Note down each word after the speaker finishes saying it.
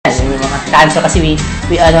cancer kasi we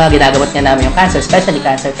ginagamot nga namin yung cancer, especially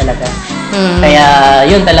cancer talaga. Kaya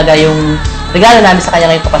yun talaga yung regalo namin sa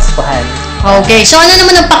kanya ngayong Kapaskuhan. Okay, so ano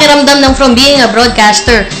naman ang pakiramdam ng from being a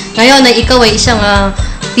broadcaster ngayon na ikaw ay isang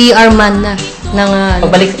PR man na ng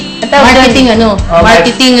marketing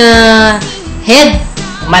marketing head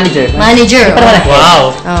manager.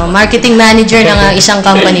 Wow. Marketing manager ng isang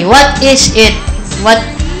company. What is it?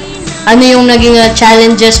 Ano yung naging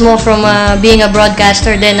challenges mo from being a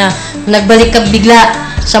broadcaster then nagbalik ka bigla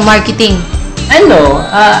sa marketing?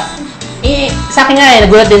 Sa akin nga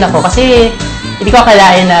nagulat din ako kasi hindi ko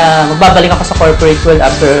akalain na magbabalik ako sa corporate world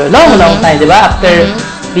after long time, di ba? After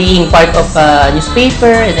being part of newspaper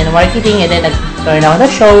and then marketing and then nag-turn ako na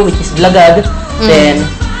show which is Blagag. Then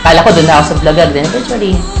kala ko doon na ako sa Blagag. Then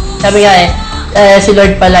eventually, sabi nga si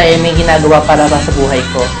Lord pala may ginagawa para sa buhay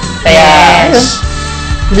ko. Kaya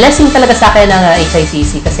blessing talaga sa akin ng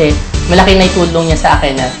HICC kasi malaki na itulong niya sa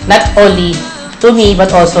akin na not only to me but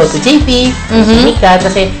also to JP, Mika,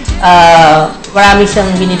 kasi marami siyang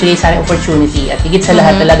binibigay sa akin opportunity at higit sa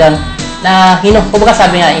lahat talagang na kumbaga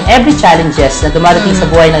sabi nga, in every challenges na dumarating sa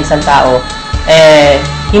buhay ng isang tao,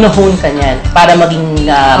 hinuhon ka niyan para maging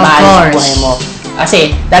maayos ang buhay mo.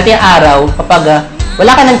 Kasi dati ang araw, kapag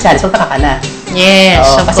wala ka ng challenge, magtaka ka na. Yes,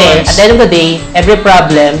 of kasi course. At the end of the day, every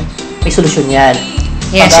problem, may solusyon yan.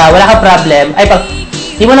 Yes. Pag wala kang problem, pag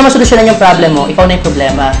di mo naman solusyonan yung problem mo, ikaw na yung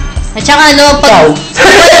problema. At saka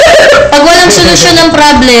pag walang solusyon ng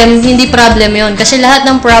problem, hindi problem yon kasi lahat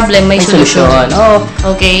ng problem may solusyon.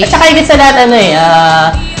 Okay. At saka higit sa lahat,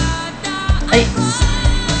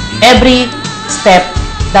 every step,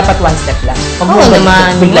 dapat one step lang. Oo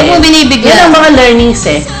naman. Huwag mo binibigyan. Yan ang mga learnings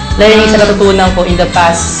Learnings na natutunan ko in the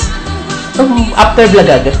past after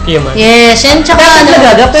Blagag. Yes, and tsaka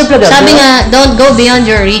after Blagag. Sabi nga, don't go beyond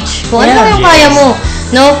your reach. Kung ano yung kaya mo,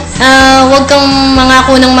 no? Huwag kang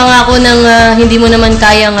mangako ng hindi mo naman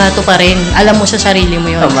kayang tuparin. Alam mo sa sarili mo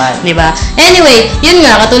yun. Di ba? Anyway, yun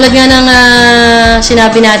nga, katulad nga ng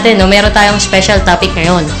sinabi natin, no? Meron tayong special topic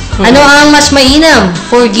ngayon. Ano ang mas mainam?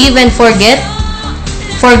 Forgive and forget?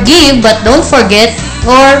 Forgive but don't forget?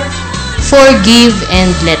 Or forgive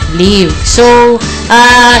and let live? So,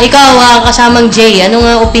 ikaw, kasamang Jay, anong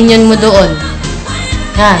opinion mo doon?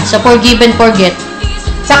 Sa forgive and forget?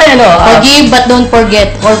 Sa akin, forgive but don't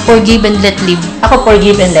forget or forgive and let live? Ako,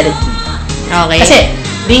 forgive and let it be. Okay. Kasi,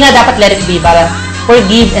 di nga dapat let it be, para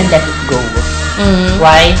forgive and let it go.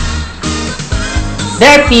 Why?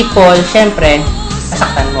 There are people, syempre,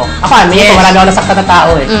 nasaktan mo. Ako, marami ako nasaktan na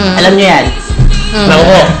tao Alam nyo yan.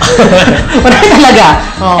 Marami talaga.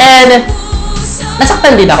 And,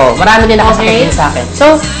 nasaktan din ako. Marami din ako sakit din sa akin.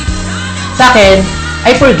 So, sa akin,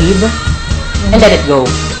 I forgive and let it go.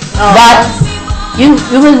 But, you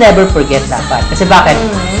will never forget dapat. Kasi bakit?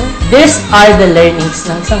 These are the learnings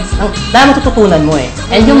ng dahil matututunan mo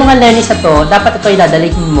And yung mga learnings na to, dapat ito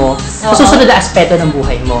idadalhin mo sa susunod na aspeto ng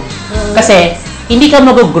buhay mo. Kasi, hindi ka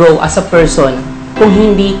mag-grow as a person kung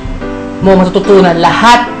hindi mo matututunan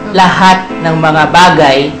lahat ng mga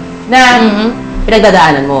bagay na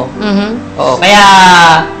pinagdadaanan mo. Kaya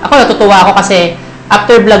ako natutuwa ako kasi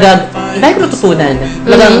after Blagag, dahil ko natutunan.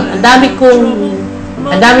 Talagang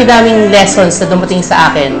ang dami-daming lessons na dumating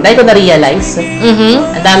sa akin. Dahil ko na-realize.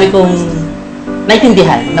 Ang dami kong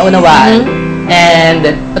naintindihan, naunawaan. And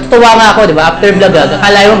natutuwa nga ako, di ba? After Blagag,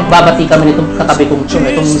 akala yung babati kami nitong katabi kong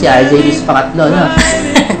itong si RJ, this pangatlo, no?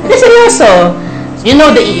 Hindi, seryoso. We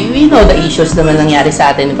know the issues naman nangyari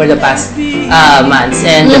sa atin for the past months.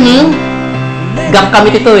 And gap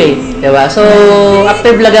kami dito diba? So,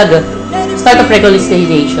 after Blagag, start of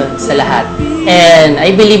reconciliation sa lahat. And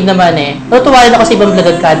I believe naman natutuwa rin ako sa ibang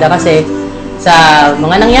Blagagkada kasi sa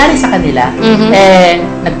mga nangyari sa kanila,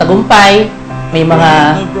 nagtagumpay, may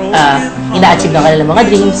mga ina-achieve ng kanilang mga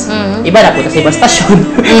dreams. Iba na punta sa ibang stasyon.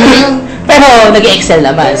 Pero nag-excel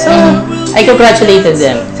naman. So, I congratulated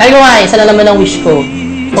them. Sabi ko nga, isa na naman ang wish ko.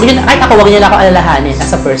 Kahit ako, huwag niyo na ako alalahanin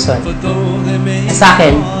as a person. Sa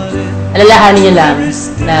akin, alalahanin niyo lang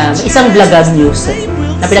na may isang Blagag news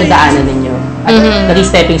na pinagdaanan ninyo. At naging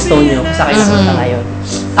stepping stone nyo sa kayo sa ngayon.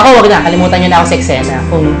 Ako, huwag na. Kalimutan niyo na ako sa eksena.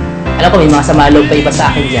 Kung, alam ko, may mga samalog pa iba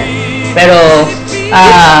sa akin dyan. Pero,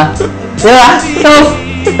 diba? So,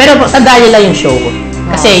 pero tandaan niyo lang yung show.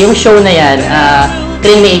 Kasi yung show na yan,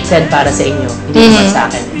 Train Me 810 para sa inyo. Hindi naman sa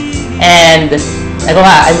akin. And, ako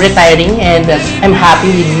nga, I'm retiring and I'm happy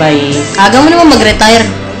with my... Aga mo naman mag-retire.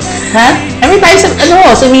 I'm retired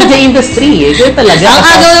sa media industry. Ganyan talaga. Ang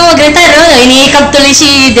aga mo mag-retire, iniikab tuloy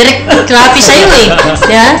si Direk Rapi sa'yo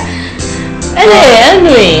Yeah?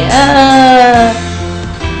 Anyway,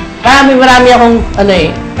 marami akong,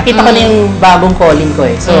 nakita ko na yung bagong calling ko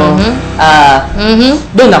eh. So,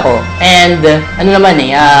 doon ako. And, ano naman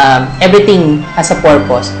eh, everything has a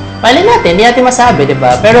purpose. Malay natin, hindi natin masabi, di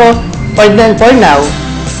ba? Pero, for now,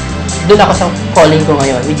 doon ako sa calling ko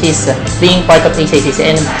ngayon, which is being part of HICC.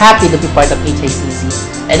 And I'm happy to be part of HICC.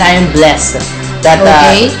 And I am blessed that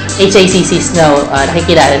HICC is now,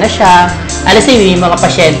 nakikilala na siya. Alas may mga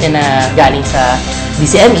pasyente na galing sa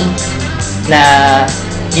DZME na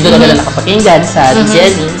dito na nila nakapakinggan sa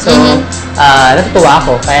DZME. So, natutuwa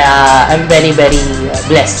ako. Kaya, I'm very, very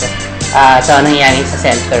blessed sa nangyayari sa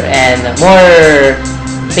center. And more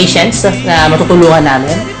patients na matutulungan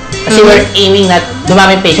namin. Kasi we're aiming at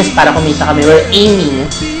dumaming patients para kumita kami. We're aiming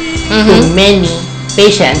to many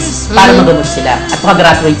patients para magamot sila at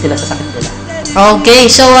makagraduate sila sa sakit nila. Okay,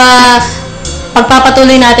 so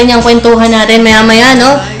pagpapatuloy natin yung kwentuhan natin maya-maya,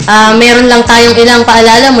 no? Meron lang tayong ilang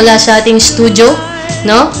paalala mula sa ating studio,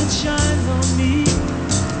 no?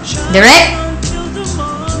 Direct?